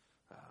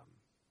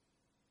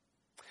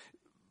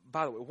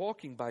 by the way,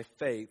 walking by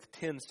faith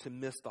tends to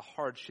miss the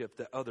hardship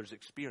that others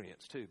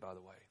experience too, by the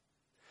way.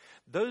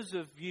 Those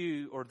of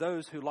you or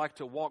those who like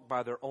to walk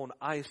by their own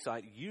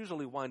eyesight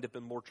usually wind up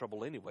in more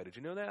trouble anyway. Did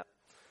you know that?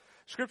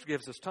 Scripture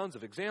gives us tons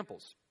of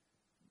examples.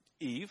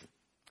 Eve,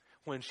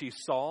 when she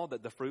saw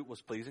that the fruit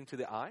was pleasing to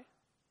the eye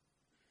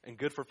and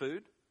good for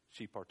food,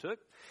 she partook.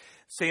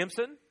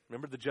 Samson,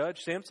 remember the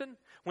judge Samson?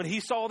 When he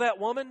saw that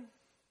woman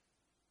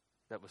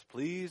that was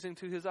pleasing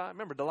to his eye,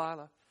 remember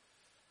Delilah?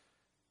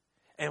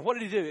 And what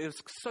did he do? It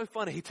was so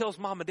funny. He tells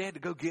mom and dad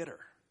to go get her.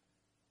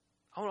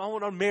 I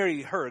want to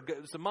marry her.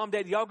 So mom,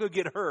 dad, y'all go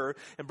get her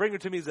and bring her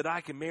to me so that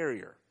I can marry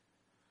her.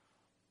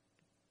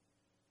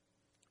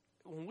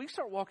 When we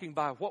start walking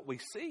by what we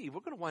see, we're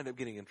going to wind up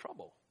getting in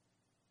trouble.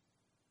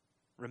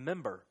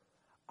 Remember,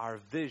 our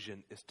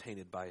vision is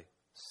tainted by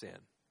sin.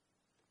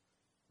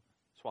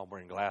 That's why I'm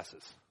wearing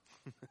glasses.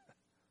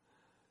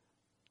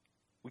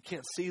 We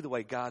can't see the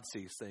way God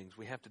sees things.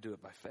 We have to do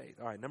it by faith.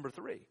 All right, number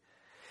 3.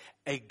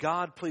 A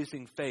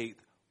God-pleasing faith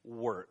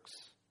works.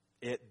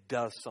 It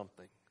does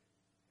something.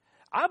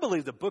 I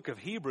believe the book of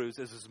Hebrews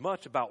is as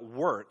much about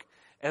work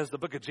as the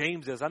book of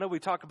James is. I know we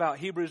talk about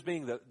Hebrews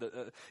being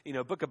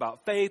the book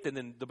about faith, and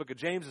then the book of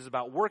James is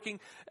about working.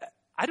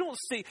 I don't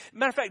see.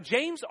 Matter of fact,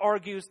 James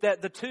argues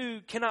that the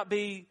two cannot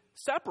be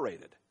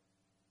separated.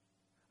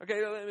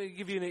 Okay, let me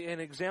give you an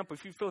example.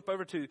 If you flip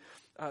over to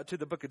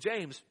the book of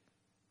James,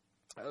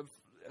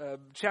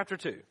 chapter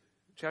 2.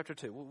 Chapter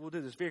 2. We'll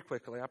do this very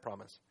quickly, I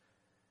promise.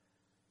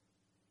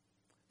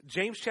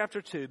 James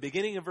chapter 2,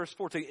 beginning in verse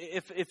 14.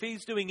 If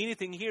he's doing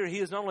anything here, he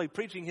is not only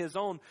preaching his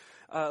own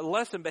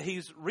lesson, but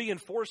he's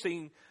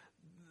reinforcing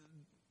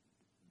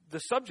the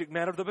subject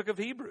matter of the book of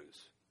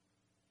Hebrews.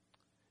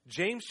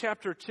 James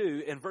chapter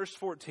 2 and verse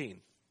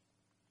 14.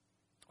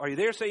 Are you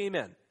there? Say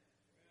amen.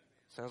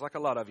 Sounds like a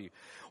lot of you.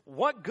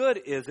 What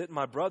good is it,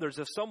 my brothers,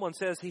 if someone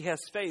says he has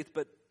faith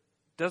but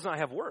does not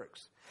have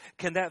works?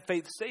 Can that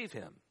faith save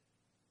him?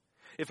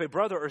 If a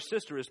brother or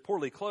sister is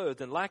poorly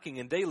clothed and lacking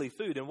in daily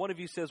food, and one of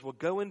you says, well,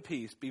 go in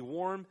peace, be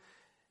warm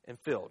and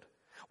filled,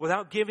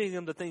 without giving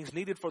them the things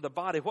needed for the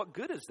body, what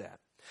good is that?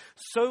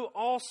 So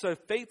also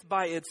faith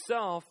by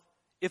itself,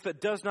 if it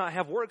does not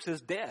have works,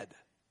 is dead.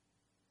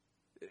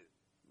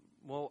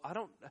 Well,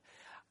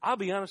 I'll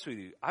be honest with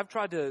you. I've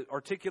tried to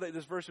articulate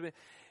this verse a bit.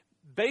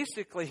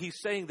 Basically, he's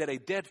saying that a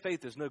dead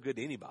faith is no good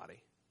to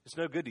anybody. It's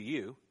no good to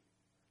you.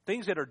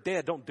 Things that are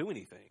dead don't do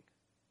anything.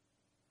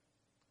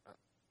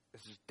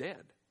 It's just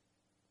dead.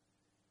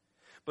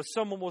 But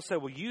someone will say,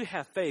 well, you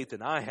have faith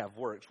and I have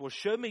works. Well,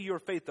 show me your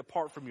faith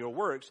apart from your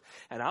works,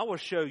 and I will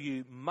show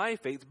you my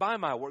faith by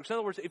my works. In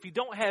other words, if you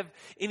don't have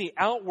any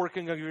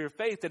outworking of your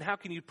faith, then how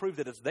can you prove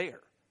that it's there?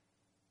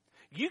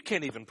 You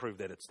can't even prove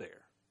that it's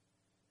there,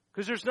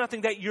 because there's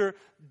nothing that you're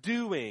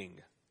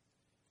doing.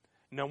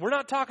 No, we're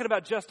not talking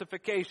about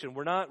justification.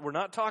 We're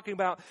not talking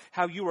about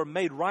how you are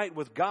made right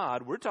with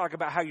God. We're talking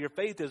about how your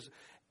faith is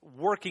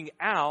working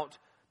out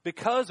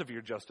because of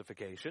your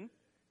justification.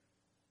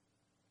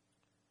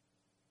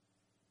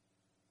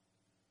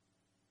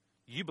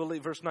 You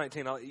believe, verse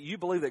 19, you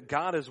believe that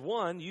God is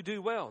one, you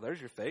do well. There's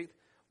your faith.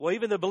 Well,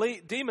 even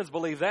the demons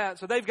believe that,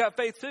 so they've got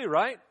faith too,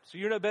 right? So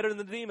you're no better than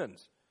the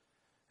demons.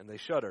 And they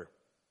shudder.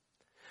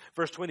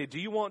 Verse 20, do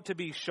you want to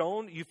be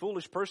shown, you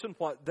foolish person,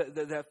 what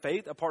that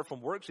faith apart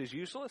from works is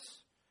useless?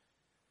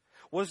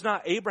 Was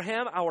not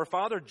Abraham, our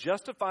father,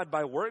 justified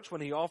by works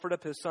when he offered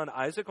up his son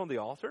Isaac on the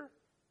altar?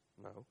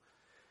 No.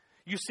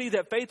 You see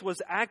that faith was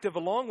active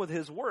along with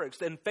his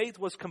works, and faith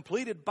was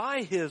completed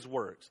by his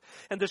works.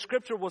 And the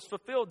scripture was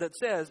fulfilled that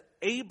says,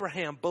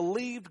 Abraham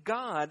believed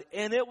God,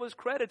 and it was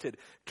credited,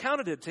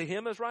 counted it to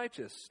him as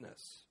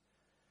righteousness.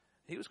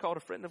 He was called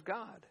a friend of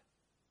God.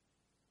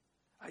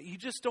 You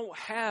just don't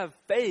have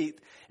faith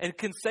and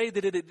can say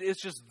that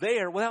it's just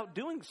there without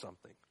doing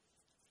something.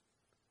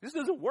 This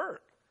doesn't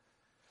work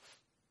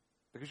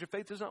because your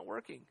faith is not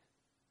working.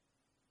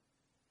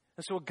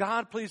 And so a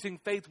God-pleasing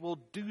faith will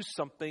do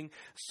something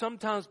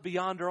sometimes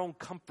beyond our own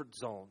comfort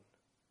zone.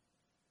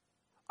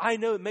 I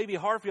know it may be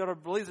hard for you to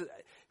believe that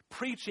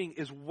preaching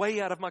is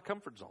way out of my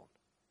comfort zone.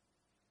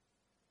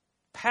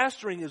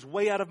 Pastoring is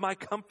way out of my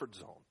comfort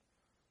zone.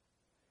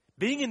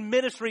 Being in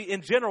ministry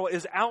in general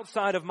is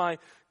outside of my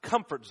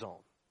comfort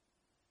zone.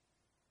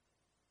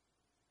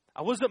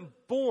 I wasn't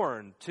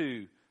born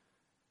to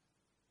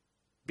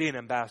be an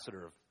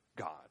ambassador of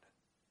God.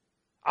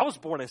 I was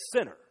born a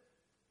sinner.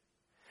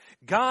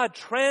 God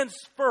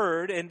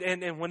transferred,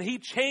 and when He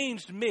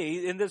changed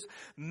me in this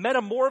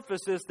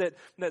metamorphosis that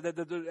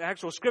the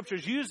actual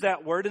scriptures use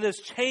that word, and this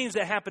change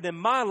that happened in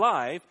my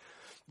life,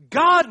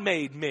 God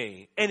made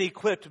me and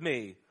equipped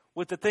me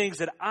with the things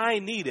that I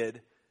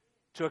needed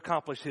to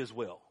accomplish His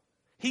will.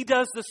 He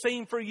does the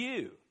same for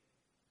you.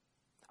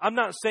 I'm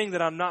not saying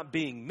that I'm not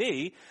being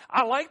me.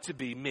 I like to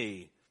be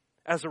me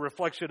as a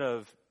reflection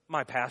of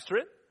my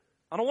pastorate.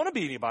 I don't want to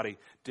be anybody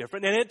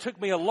different. And it took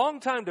me a long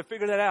time to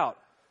figure that out.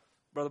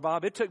 Brother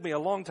Bob, it took me a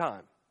long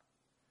time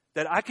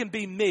that I can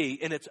be me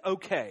and it's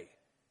okay.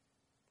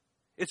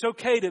 It's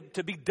okay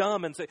to be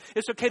dumb and say,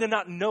 it's okay to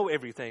not know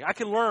everything. I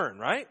can learn,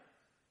 right?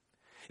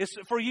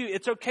 For you,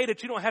 it's okay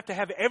that you don't have to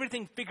have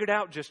everything figured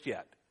out just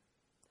yet.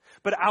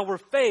 But our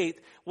faith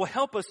will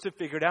help us to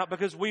figure it out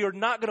because we are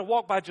not going to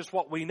walk by just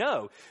what we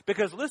know.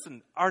 Because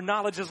listen, our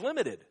knowledge is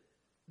limited.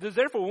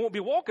 Therefore, we won't be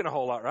walking a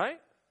whole lot, right?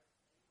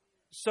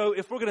 So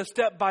if we're going to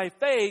step by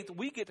faith,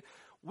 we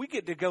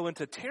get to go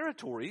into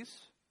territories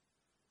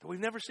that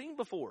we've never seen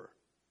before.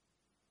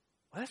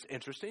 Well, that's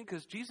interesting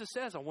because Jesus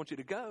says, I want you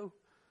to go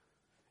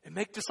and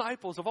make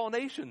disciples of all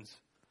nations.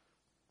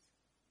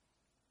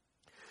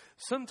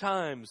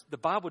 Sometimes the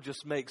Bible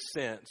just makes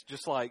sense.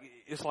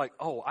 It's like,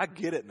 oh, I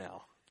get it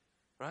now.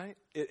 Right?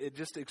 It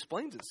just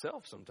explains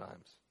itself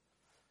sometimes.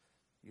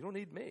 You don't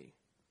need me.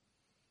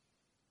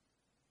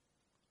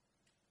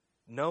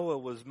 Noah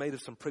was made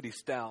of some pretty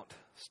stout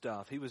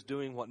stuff. He was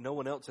doing what no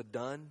one else had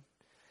done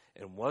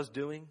and was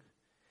doing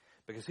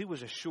because he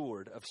was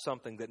assured of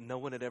something that no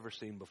one had ever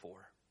seen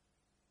before.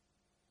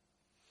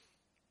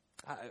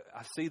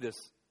 I see this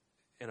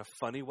in a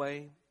funny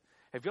way.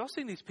 Have y'all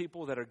seen these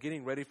people that are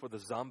getting ready for the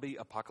zombie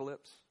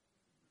apocalypse?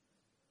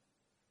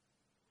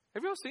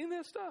 Have y'all seen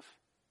this stuff?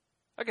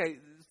 Okay,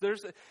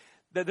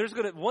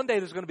 one day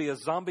there's going to be a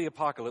zombie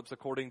apocalypse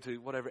according to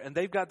whatever, and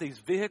they've got these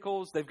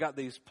vehicles, they've got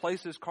these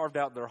places carved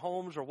out in their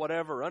homes or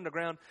whatever, or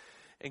underground,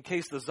 in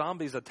case the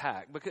zombies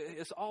attack. Because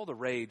it's all the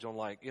rage on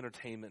like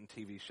entertainment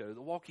and TV shows,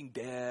 The Walking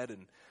Dead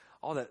and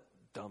all that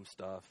dumb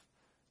stuff.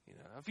 You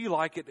know, if you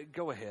like it,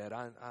 go ahead.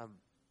 I'm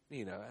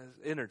as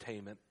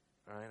entertainment,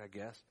 all right, I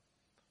guess.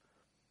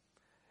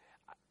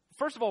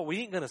 First of all, we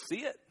ain't going to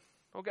see it,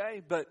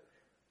 okay? But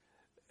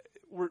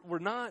we're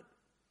not.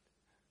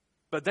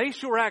 But they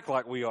sure act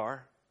like we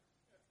are.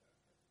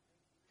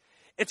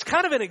 It's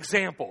kind of an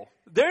example.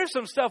 There's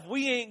some stuff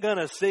we ain't going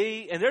to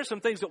see, and there's some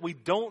things that we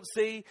don't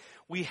see.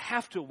 We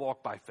have to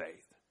walk by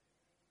faith.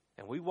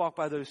 And we walk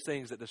by those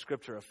things that the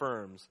Scripture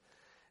affirms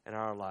in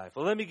our life.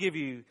 Well, let me give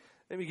you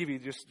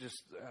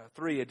just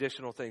three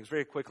additional things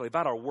very quickly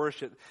about our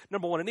worship.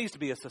 Number one, it needs to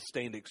be a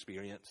sustained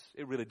experience.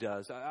 It really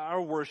does.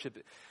 Our worship,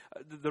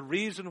 the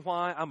reason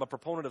why I'm a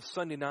proponent of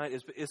Sunday night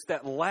is it's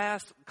that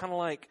last kind of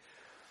like,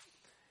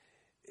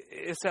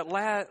 it's that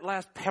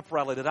last pep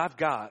rally that I've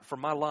got for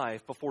my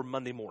life before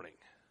Monday morning.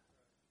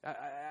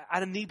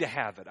 I need to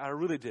have it. I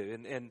really do.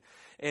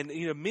 And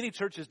you know, many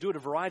churches do it a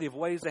variety of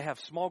ways. They have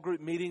small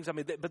group meetings.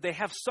 But they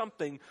have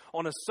something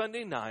on a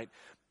Sunday night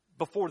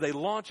before they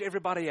launch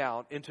everybody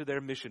out into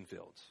their mission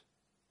fields.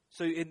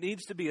 So it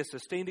needs to be a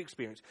sustained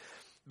experience.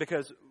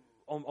 Because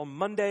on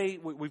Monday,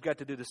 we've got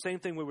to do the same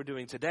thing we were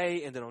doing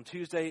today. And then on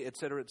Tuesday, et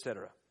cetera, et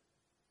cetera.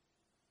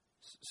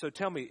 So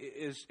tell me,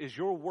 is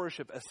your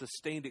worship a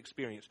sustained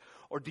experience?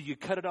 Or do you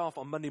cut it off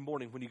on Monday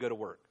morning when you go to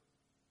work?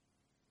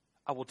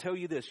 I will tell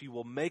you this, you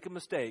will make a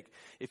mistake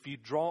if you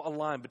draw a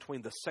line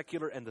between the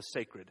secular and the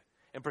sacred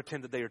and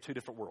pretend that they are two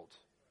different worlds.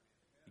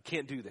 You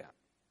can't do that.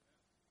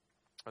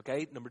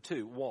 Okay, number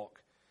two,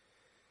 walk.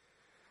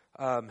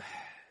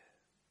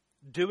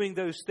 Doing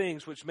those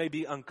things which may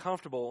be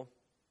uncomfortable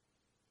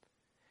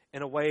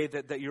in a way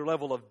that your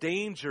level of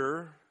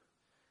danger,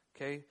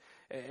 okay,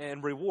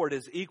 and reward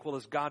is equal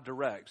as God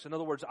directs. In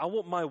other words, I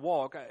want my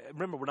walk.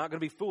 Remember, we're not going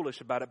to be foolish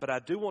about it, but I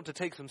do want to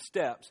take some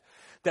steps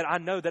that I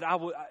know that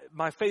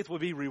my faith will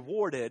be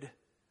rewarded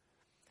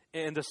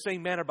in the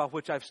same manner by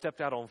which I've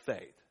stepped out on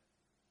faith.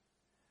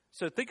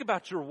 So think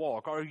about your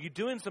walk. Are you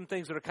doing some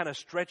things that are kind of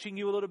stretching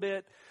you a little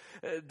bit?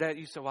 That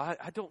you say, well,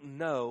 I don't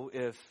know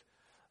if,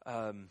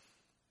 I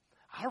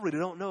really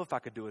don't know if I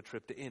could do a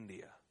trip to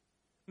India.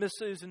 Miss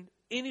Susan,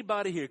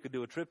 anybody here could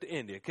do a trip to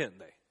India, couldn't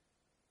they?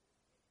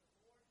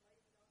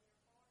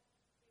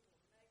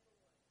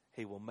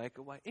 He will make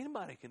a way.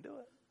 Anybody can do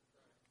it.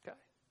 Okay?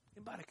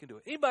 Anybody can do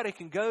it. Anybody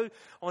can go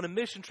on a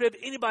mission trip.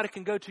 Anybody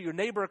can go to your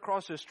neighbor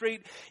across the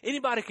street.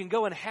 Anybody can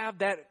go and have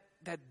that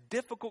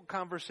difficult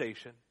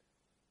conversation.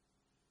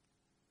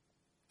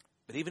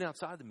 But even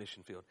outside the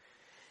mission field,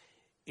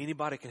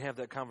 anybody can have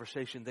that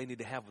conversation they need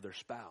to have with their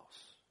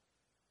spouse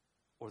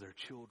or their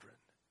children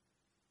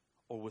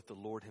or with the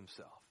Lord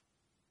Himself.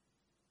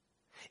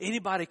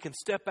 Anybody can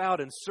step out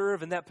and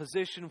serve in that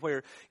position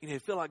where you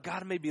feel like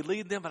God may be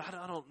leading them, but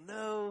I don't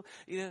know.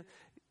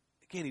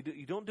 Again,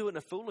 you don't do it in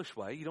a foolish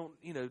way. You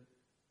don't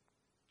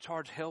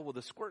charge hell with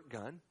a squirt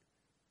gun.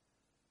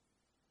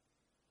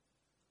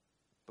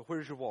 But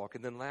where's your walk?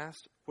 And then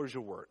last, where's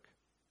your work?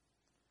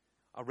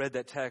 I read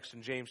that text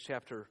in James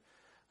chapter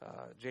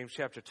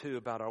 2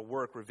 about our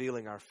work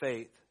revealing our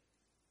faith.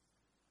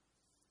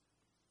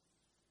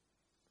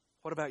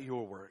 What about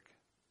your work?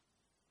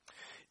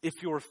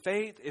 If your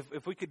faith,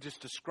 if we could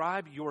just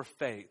describe your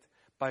faith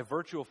by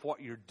virtue of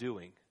what you're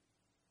doing,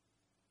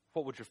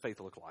 what would your faith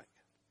look like?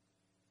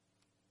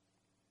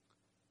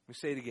 Let me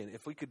say it again.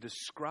 If we could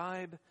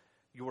describe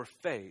your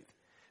faith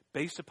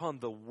based upon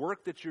the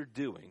work that you're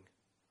doing,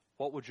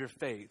 what would your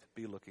faith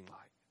be looking like?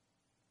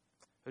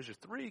 Those are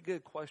three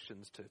good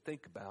questions to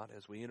think about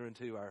as we enter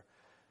into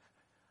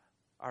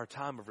our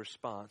time of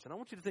response. And I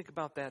want you to think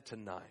about that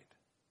tonight.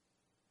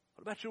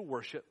 What about your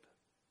worship?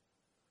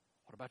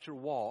 What about your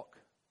walk?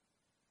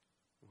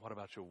 And what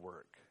about your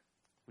work?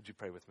 Would you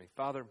pray with me?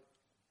 Father,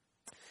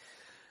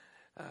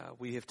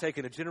 we have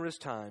taken a generous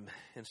time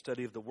in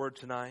study of the Word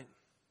tonight,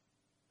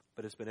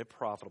 but it's been a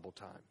profitable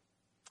time.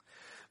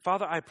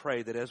 Father, I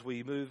pray that as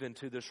we move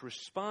into this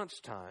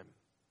response time,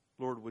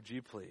 Lord, would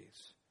you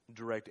please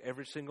direct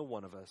every single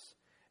one of us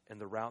in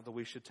the route that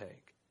we should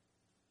take.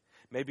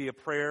 Maybe a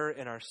prayer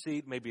in our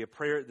seat, maybe a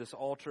prayer at this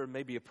altar,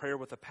 maybe a prayer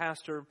with a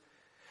pastor,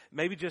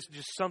 maybe just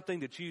something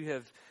that you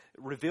have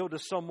revealed to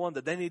someone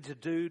that they need to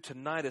do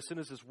tonight as soon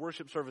as this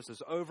worship service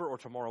is over or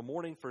tomorrow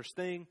morning first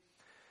thing.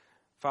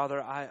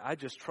 Father, I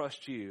just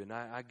trust you, and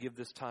I give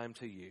this time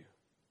to you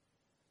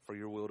for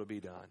your will to be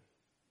done.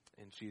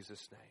 In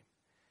Jesus'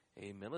 name, amen.